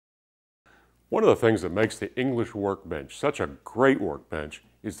One of the things that makes the English workbench such a great workbench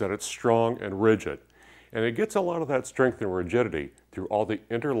is that it's strong and rigid, and it gets a lot of that strength and rigidity through all the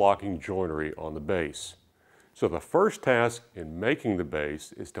interlocking joinery on the base. So the first task in making the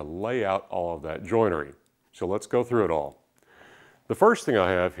base is to lay out all of that joinery. So let's go through it all. The first thing I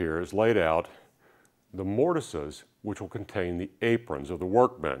have here is laid out the mortises which will contain the aprons of the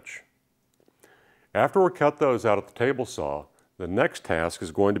workbench. After we cut those out at the table saw, the next task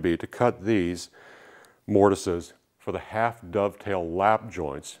is going to be to cut these mortises for the half dovetail lap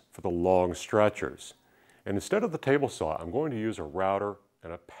joints for the long stretchers. And instead of the table saw, I'm going to use a router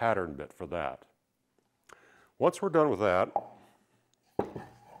and a pattern bit for that. Once we're done with that,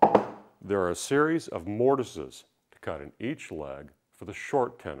 there are a series of mortises to cut in each leg for the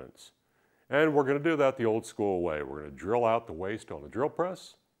short tenons. And we're going to do that the old school way. We're going to drill out the waste on the drill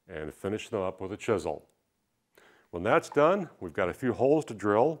press and finish them up with a chisel. When that's done, we've got a few holes to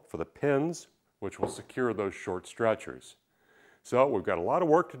drill for the pins which will secure those short stretchers. So we've got a lot of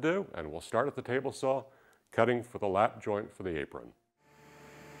work to do, and we'll start at the table saw, cutting for the lap joint for the apron.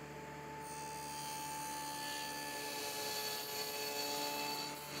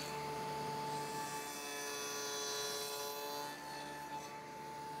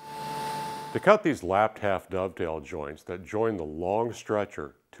 To cut these lapped half dovetail joints that join the long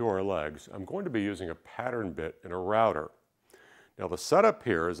stretcher to our legs, I'm going to be using a pattern bit and a router. Now the setup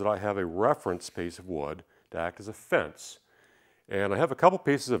here is that I have a reference piece of wood to act as a fence. And I have a couple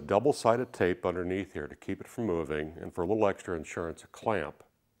pieces of double-sided tape underneath here to keep it from moving, and for a little extra insurance, a clamp.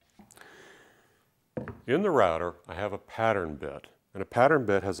 In the router, I have a pattern bit, and a pattern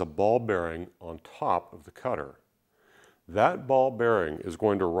bit has a ball bearing on top of the cutter. That ball bearing is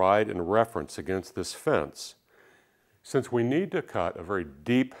going to ride in reference against this fence. Since we need to cut a very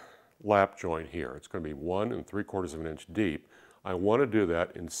deep lap joint here, it's going to be 1 3/4 of an inch deep, I want to do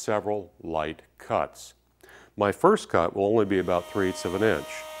that in several light cuts. My first cut will only be about 3/8 of an inch.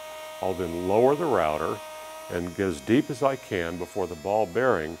 I'll then lower the router and get as deep as I can before the ball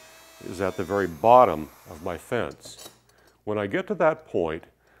bearing is at the very bottom of my fence. When I get to that point,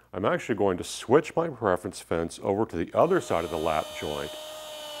 I'm actually going to switch my reference fence over to the other side of the lap joint,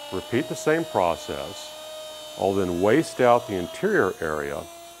 repeat the same process. I'll then waste out the interior area,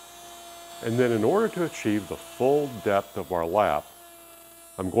 and then in order to achieve the full depth of our lap,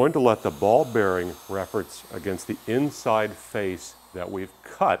 I'm going to let the ball bearing reference against the inside face that we've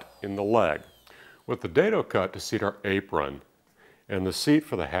cut in the leg. With the dado cut to seat our apron and the seat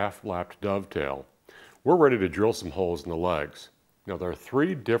for the half-lapped dovetail, we're ready to drill some holes in the legs. Now there are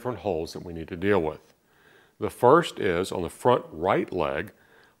 3 different holes that we need to deal with. The first is on the front right leg.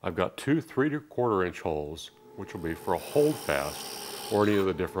 I've got 2 3/4 inch holes, which will be for a hold fast or any of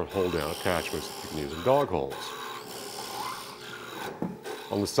the different hold down attachments that you can use in dog holes.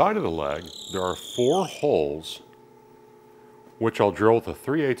 On the side of the leg, there are 4 holes which I'll drill with a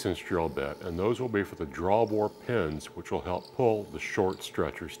 3/8 inch drill bit, and those will be for the drawbore pins which will help pull the short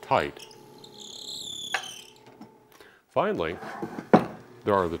stretchers tight. Finally,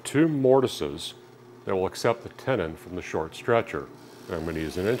 there are the 2 mortises that will accept the tenon from the short stretcher. And I'm going to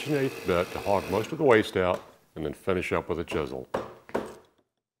use an 1 1/8 bit to hog most of the waste out and then finish up with a chisel.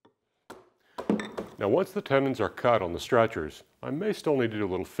 Now once the tenons are cut on the stretchers, I may still need to do a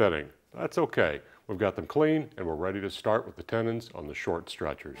little fitting. That's okay. We've got them clean and we're ready to start with the tenons on the short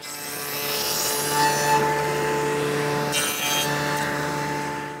stretchers.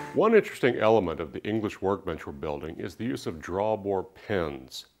 One interesting element of the English workbench we're building is the use of drawbore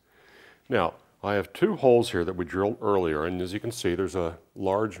pins. Now, I have 2 holes here that we drilled earlier, and as you can see, there's a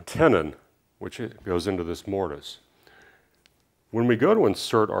large tenon which goes into this mortise. When we go to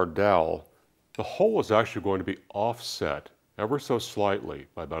insert our dowel, the hole is actually going to be offset ever so slightly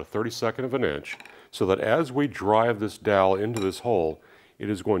by about 1/32 of an inch, so that as we drive this dowel into this hole, it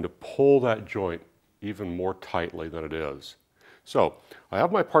is going to pull that joint even more tightly than it is. So, I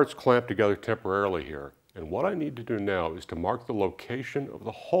have my parts clamped together temporarily here, and what I need to do now is to mark the location of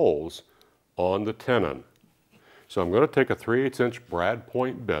the holes on the tenon. So I'm going to take a 3/8 inch brad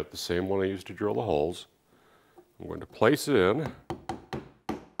point bit, the same one I used to drill the holes. I'm going to place it in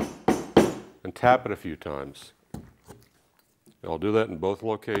and tap it a few times. And I'll do that in both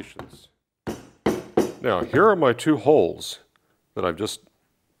locations. Now, here are my 2 holes that I've just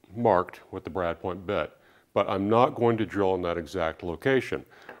marked with the brad point bit. But I'm not going to drill in that exact location.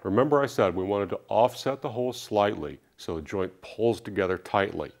 Remember I said we wanted to offset the hole slightly so the joint pulls together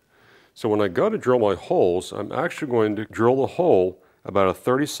tightly. So when I go to drill my holes, I'm actually going to drill the hole about a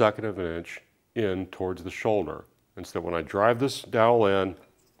 1/32 of an inch in towards the shoulder. And so when I drive this dowel in,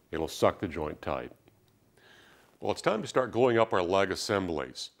 it'll suck the joint tight. Well, it's time to start gluing up our leg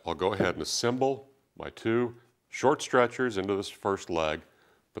assemblies. I'll go ahead and assemble my 2 short stretchers into this first leg,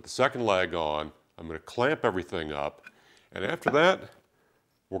 put the second leg on. I'm going to clamp everything up, and after that,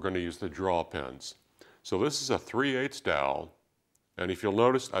 we're going to use the draw pins. So this is a 3/8 dowel, and if you'll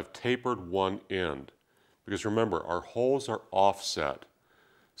notice, I've tapered one end, because remember, our holes are offset.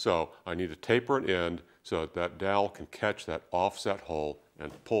 So I need to taper an end so that that dowel can catch that offset hole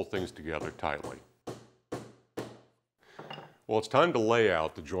and pull things together tightly. Well, it's time to lay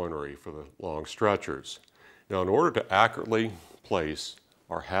out the joinery for the long stretchers. Now, in order to accurately place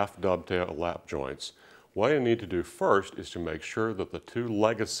our half dovetail lap joints, what I need to do first is to make sure that the 2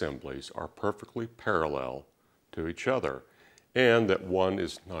 leg assemblies are perfectly parallel to each other and that one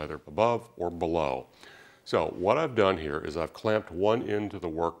is neither above or below. So what I've done here is I've clamped one end to the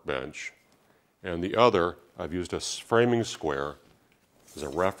workbench and the other I've used a framing square as a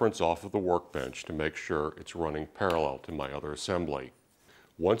reference off of the workbench to make sure it's running parallel to my other assembly.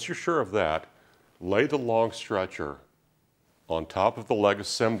 Once you're sure of that, lay the long stretcher on top of the leg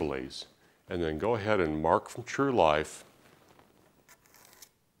assemblies and then go ahead and mark from true life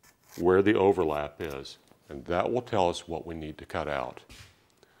where the overlap is, and that will tell us what we need to cut out.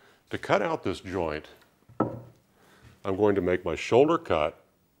 To cut out this joint, I'm going to make my shoulder cut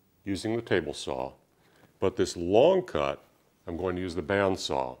using the table saw, but this long cut I'm going to use the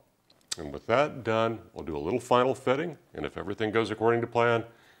bandsaw. And with that done, we'll do a little final fitting, and if everything goes according to plan,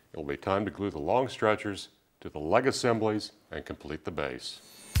 it'll be time to glue the long stretchers to the leg assemblies and complete the base.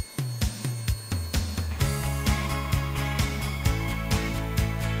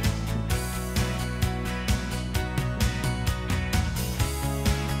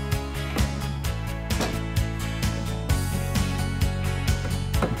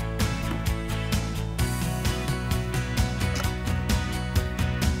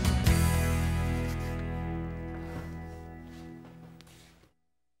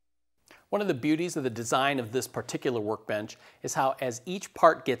 One of the beauties of the design of this particular workbench is how as each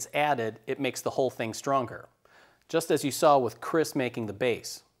part gets added, it makes the whole thing stronger, just as you saw with Chris making the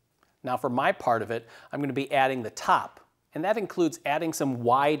base. Now for my part of it, I'm going to be adding the top, and that includes adding some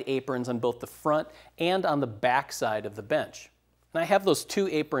wide aprons on both the front and on the back side of the bench. And I have those 2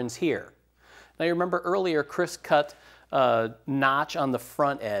 aprons here. Now you remember earlier Chris cut a notch on the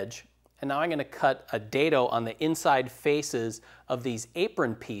front edge, and now I'm going to cut a dado on the inside faces of these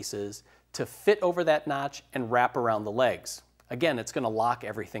apron pieces to fit over that notch and wrap around the legs. Again, it's going to lock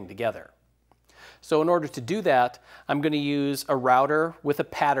everything together. So in order to do that, I'm going to use a router with a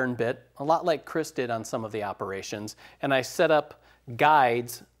pattern bit, a lot like Chris did on some of the operations, and I set up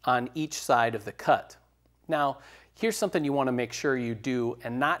guides on each side of the cut. Now, here's something you want to make sure you do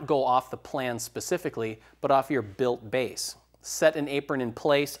and not go off the plan specifically, but off your built base. Set an apron in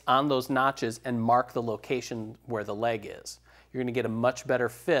place on those notches and mark the location where the leg is. You're going to get a much better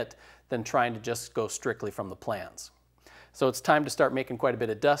fit than trying to just go strictly from the plans. So it's time to start making quite a bit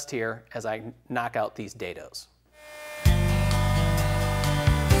of dust here as I knock out these dados. I'm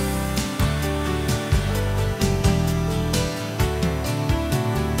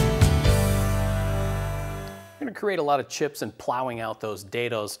going to create a lot of chips and plowing out those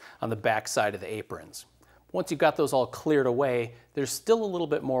dados on the back side of the aprons. Once you've got those all cleared away, there's still a little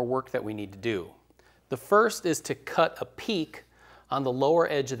bit more work that we need to do. The first is to cut a peak on the lower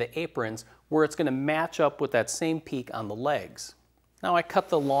edge of the aprons where it's going to match up with that same peak on the legs. Now I cut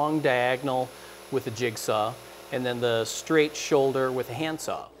the long diagonal with a jigsaw and then the straight shoulder with a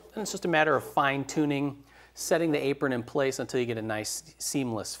handsaw. And it's just a matter of fine tuning, setting the apron in place until you get a nice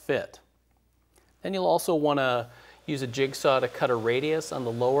seamless fit. Then you'll also want to use a jigsaw to cut a radius on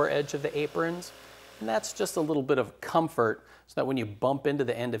the lower edge of the aprons. And that's just a little bit of comfort so that when you bump into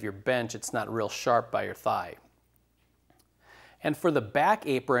the end of your bench, it's not real sharp by your thigh. And for the back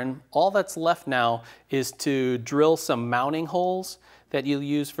apron, all that's left now is to drill some mounting holes that you'll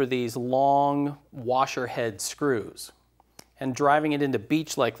use for these long washer head screws. And driving it into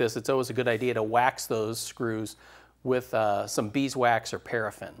beach like this, it's always a good idea to wax those screws with some beeswax or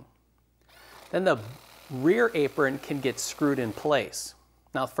paraffin. Then the rear apron can get screwed in place.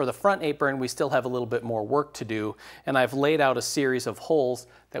 Now for the front apron, we still have a little bit more work to do, and I've laid out a series of holes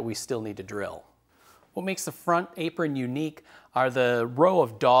that we still need to drill. What makes the front apron unique are the row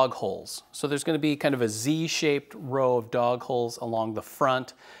of dog holes. So there's going to be kind of a Z-shaped row of dog holes along the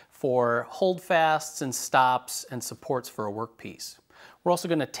front for holdfasts and stops and supports for a workpiece. We're also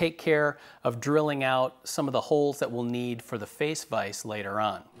going to take care of drilling out some of the holes that we'll need for the face vise later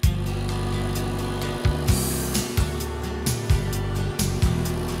on.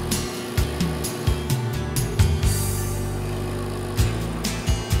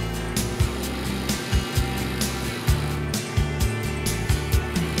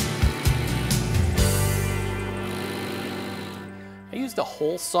 used a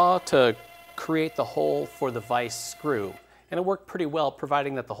hole saw to create the hole for the vise screw, and it worked pretty well,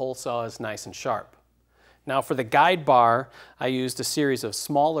 providing that the hole saw is nice and sharp. Now for the guide bar, I used a series of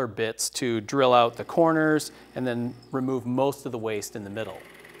smaller bits to drill out the corners and then remove most of the waste in the middle.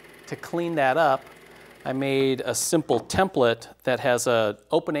 To clean that up, I made a simple template that has an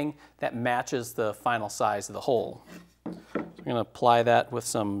opening that matches the final size of the hole. So I'm going to apply that with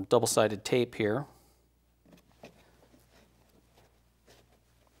some double-sided tape here.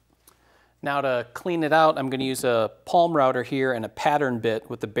 Now to clean it out, I'm going to use a palm router here and a pattern bit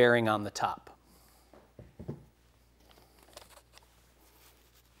with the bearing on the top.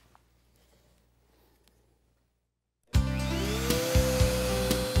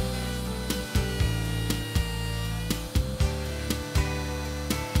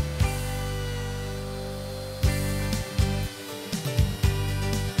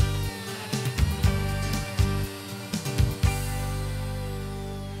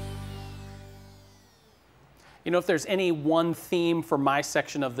 You know, if there's any one theme for my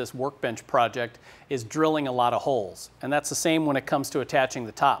section of this workbench project is drilling a lot of holes. And that's the same when it comes to attaching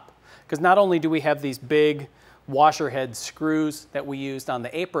the top. Because not only do we have these big washer head screws that we used on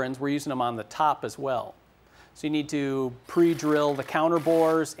the aprons, we're using them on the top as well. So you need to pre-drill the counter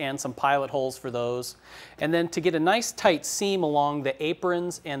bores and some pilot holes for those. And then to get a nice tight seam along the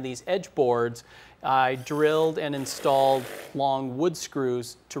aprons and these edge boards, I drilled and installed long wood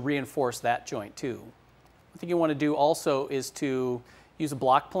screws to reinforce that joint too. One thing you want to do also is to use a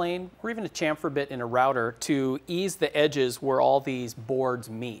block plane or even a chamfer bit in a router to ease the edges where all these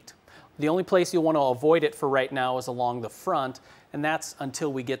boards meet. The only place you'll want to avoid it for right now is along the front, and that's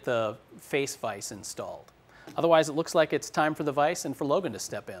until we get the face vise installed. Otherwise, it looks like it's time for the vise and for Logan to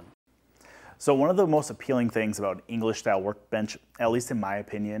step in. So one of the most appealing things about English style workbench, at least in my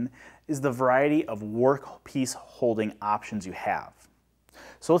opinion, is the variety of workpiece holding options you have.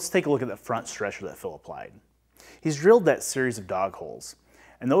 So let's take a look at the front stretcher that Phil applied. He's drilled that series of dog holes,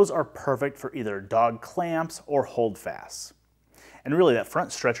 and those are perfect for either dog clamps or holdfasts. And really that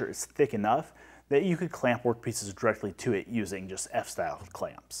front stretcher is thick enough that you could clamp workpieces directly to it using just F-style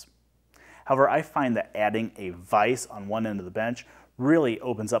clamps. However, I find that adding a vise on one end of the bench really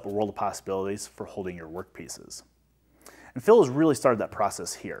opens up a world of possibilities for holding your workpieces. And Phil has really started that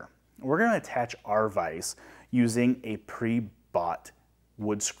process here. We're going to attach our vise using a pre-bought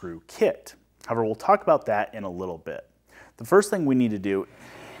wood screw kit. However, we'll talk about that in a little bit. The first thing we need to do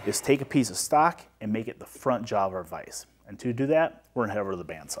is take a piece of stock and make it the front jaw of our vise. And to do that, we're gonna head over to the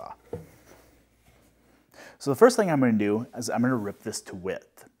bandsaw. So the first thing I'm gonna do is I'm gonna rip this to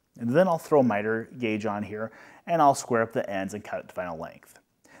width. And then I'll throw a miter gauge on here and I'll square up the ends and cut it to final length.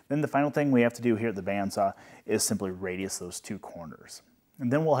 Then the final thing we have to do here at the bandsaw is simply radius those two corners.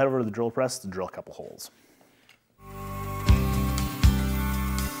 And then we'll head over to the drill press to drill a couple holes.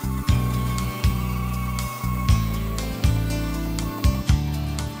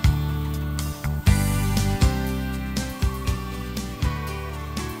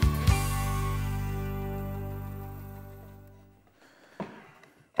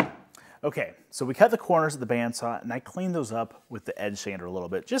 Okay, so we cut the corners of the bandsaw and I cleaned those up with the edge sander a little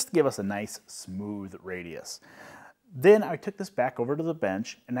bit just to give us a nice smooth radius. Then I took this back over to the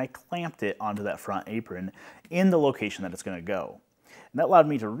bench and I clamped it onto that front apron in the location that it's going to go. And that allowed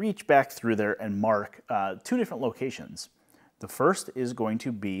me to reach back through there and mark two different locations. The first is going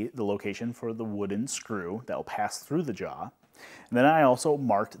to be the location for the wooden screw that will pass through the jaw. And then I also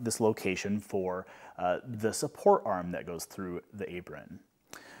marked this location for the support arm that goes through the apron.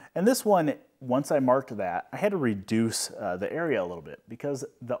 And this one, once I marked that, I had to reduce the area a little bit because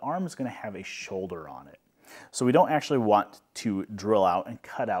the arm is going to have a shoulder on it. So we don't actually want to drill out and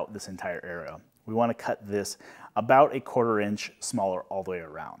cut out this entire area. We want to cut this about a 1/4 inch smaller all the way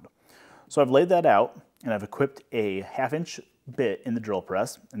around. So I've laid that out and I've equipped a 1/2 inch bit in the drill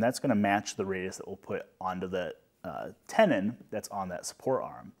press, and that's going to match the radius that we'll put onto the tenon that's on that support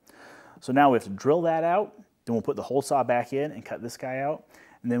arm. So now we have to drill that out, then we'll put the hole saw back in and cut this guy out.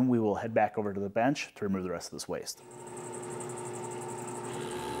 And then we will head back over to the bench to remove the rest of this waste.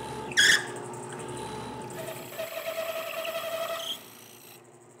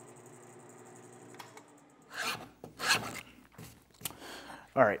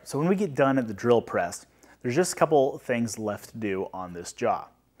 All right, so when we get done at the drill press, there's just a couple things left to do on this jaw.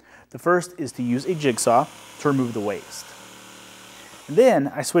 The first is to use a jigsaw to remove the waste. And then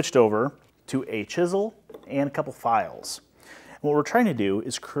I switched over to a chisel and a couple files. What we're trying to do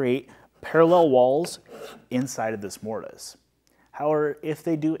is create parallel walls inside of this mortise. However, if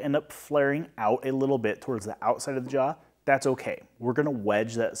they do end up flaring out a little bit towards the outside of the jaw, that's okay. We're going to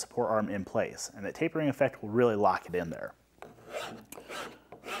wedge that support arm in place, and that tapering effect will really lock it in there.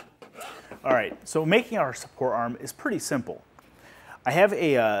 All right, so making our support arm is pretty simple. I have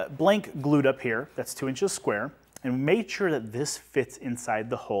a blank glued up here that's 2 inches square, and we made sure that this fits inside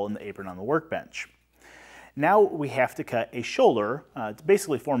the hole in the apron on the workbench. Now we have to cut a shoulder to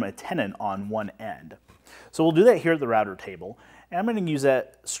basically form a tenon on one end. So we'll do that here at the router table, and I'm going to use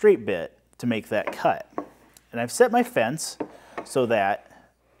that straight bit to make that cut. And I've set my fence so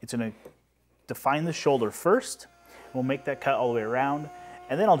that it's going to define the shoulder first. We'll make that cut all the way around,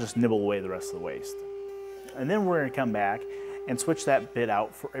 and then I'll just nibble away the rest of the waste. And then we're going to come back and switch that bit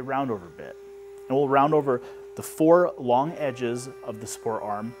out for a round over bit. And we'll round over the 4 long edges of the support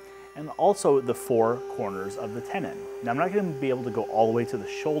arm and also the 4 corners of the tenon. Now I'm not going to be able to go all the way to the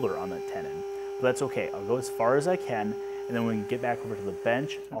shoulder on that tenon, but that's okay. I'll go as far as I can, and then we can get back over to the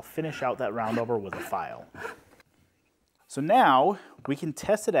bench and I'll finish out that round over with a file. So now we can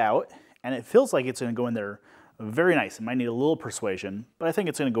test it out, and it feels like it's going to go in there very nice. It might need a little persuasion, but I think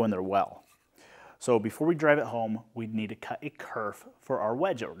it's going to go in there well. So before we drive it home, we need to cut a kerf for our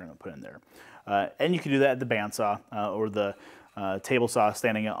wedge that we're going to put in there. And you can do that at the bandsaw or the table saw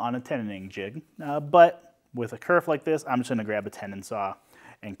standing on a tenoning jig. But with a kerf like this, I'm just going to grab a tenon saw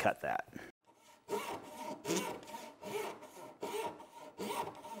and cut that.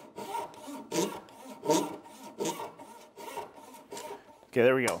 Okay,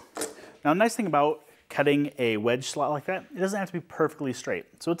 there we go. Now, a nice thing about cutting a wedge slot like that, it doesn't have to be perfectly straight.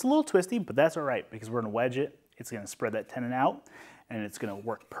 So it's a little twisty, but that's all right because we're going to wedge it. It's going to spread that tenon out, and it's going to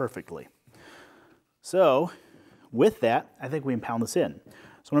work perfectly. So with that, I think we can pound this in.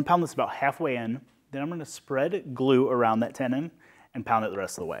 So I'm going to pound this about halfway in. Then I'm going to spread glue around that tenon and pound it the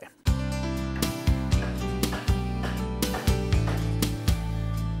rest of the way.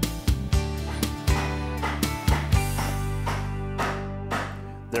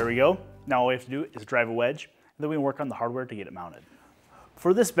 There we go. Now all we have to do is drive a wedge, and then we can work on the hardware to get it mounted.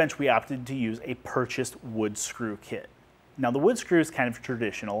 For this bench, we opted to use a purchased wood screw kit. Now the wood screw is kind of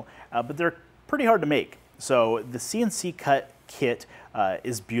traditional, but they're pretty hard to make. So the CNC cut kit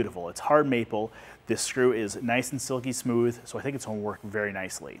is beautiful. It's hard maple. This screw is nice and silky smooth, so I think it's going to work very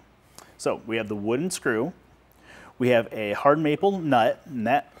nicely. So we have the wooden screw. We have a hard maple nut, and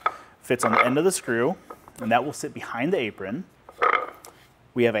that fits on the end of the screw, and that will sit behind the apron.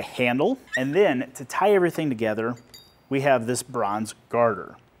 We have a handle, and then to tie everything together, we have this bronze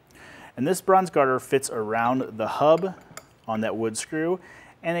garter. And this bronze garter fits around the hub on that wood screw,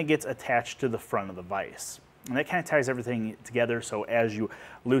 and it gets attached to the front of the vise. And that kind of ties everything together, so as you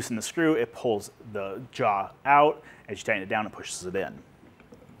loosen the screw, it pulls the jaw out. As you tighten it down, it pushes it in.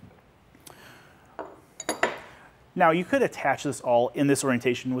 Now, you could attach this all in this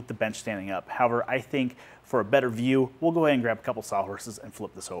orientation with the bench standing up. However, I think for a better view, we'll go ahead and grab a couple sawhorses and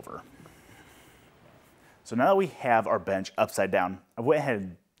flip this over. So now that we have our bench upside down, I went ahead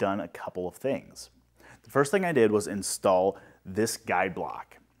and done a couple of things. The first thing I did was install this guide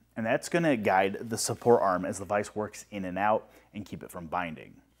block, and that's going to guide the support arm as the vise works in and out and keep it from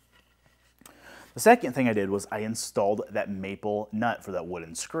binding. The second thing I did was I installed that maple nut for that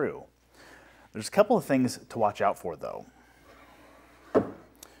wooden screw. There's a couple of things to watch out for though.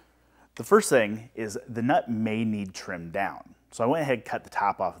 The first thing is the nut may need trimmed down. So I went ahead and cut the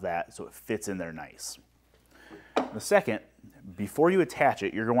top off of that so it fits in there nice. The second, before you attach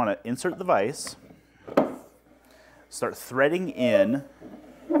it, you're going to want to insert the vise, start threading in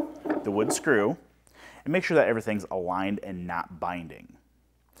the wood screw, and make sure that everything's aligned and not binding.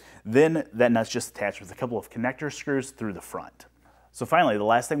 Then that nut's just attached with a couple of connector screws through the front. So finally, the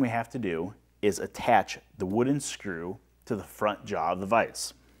last thing we have to do is attach the wooden screw to the front jaw of the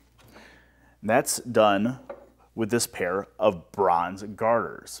vise. And that's done with this pair of bronze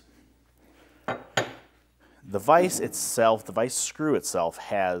garters. The vise itself, the vise screw itself,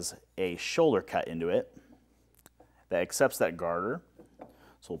 has a shoulder cut into it that accepts that garter.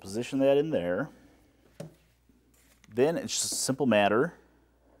 So we'll position that in there. Then it's just a simple matter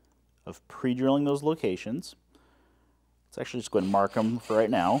of pre-drilling those locations. Let's actually just go ahead and mark them for right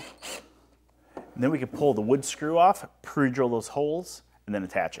now. And then we can pull the wood screw off, pre-drill those holes, and then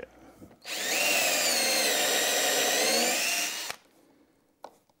attach it.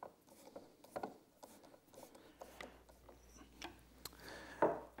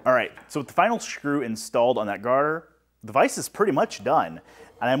 All right, so with the final screw installed on that garter, the vise is pretty much done.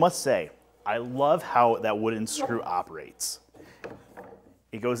 And I must say, I love how that wooden screw operates.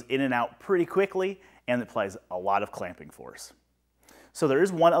 It goes in and out pretty quickly, and it applies a lot of clamping force. So there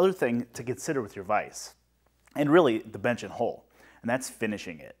is one other thing to consider with your vise, and really the bench and hole, and that's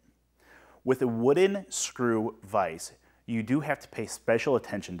finishing it. With a wooden screw vise, you do have to pay special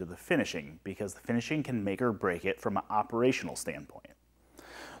attention to the finishing because the finishing can make or break it from an operational standpoint.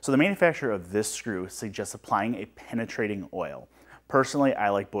 So the manufacturer of this screw suggests applying a penetrating oil. Personally, I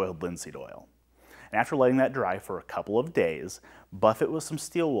like boiled linseed oil. And after letting that dry for a couple of days, buff it with some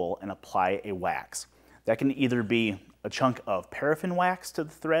steel wool and apply a wax. That can either be a chunk of paraffin wax to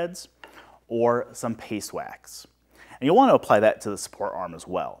the threads or some paste wax. And you'll want to apply that to the support arm as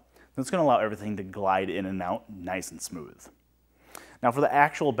well. That's going to allow everything to glide in and out nice and smooth. Now for the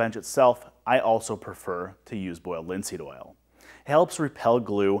actual bench itself, I also prefer to use boiled linseed oil. It helps repel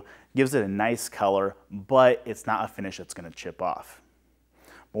glue, gives it a nice color, but it's not a finish that's going to chip off.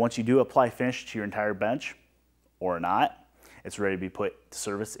 But once you do apply finish to your entire bench, or not, it's ready to be put to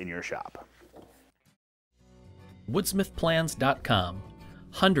service in your shop. Woodsmithplans.com.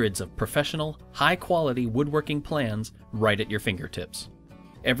 Hundreds of professional, high-quality woodworking plans right at your fingertips.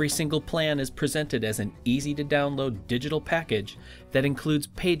 Every single plan is presented as an easy-to-download digital package that includes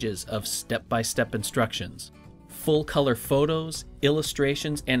pages of step-by-step instructions, full-color photos,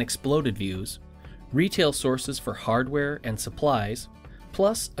 illustrations, and exploded views, retail sources for hardware and supplies,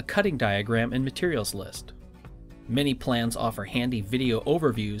 plus a cutting diagram and materials list. Many plans offer handy video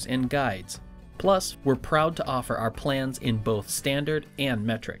overviews and guides. Plus, we're proud to offer our plans in both standard and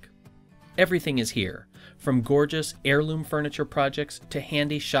metric. Everything is here, from gorgeous heirloom furniture projects to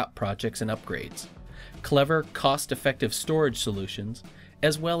handy shop projects and upgrades, clever, cost-effective storage solutions,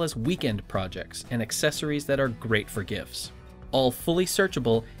 as well as weekend projects and accessories that are great for gifts. All fully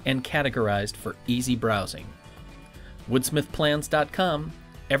searchable and categorized for easy browsing. Woodsmithplans.com,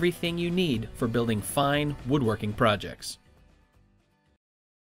 everything you need for building fine woodworking projects.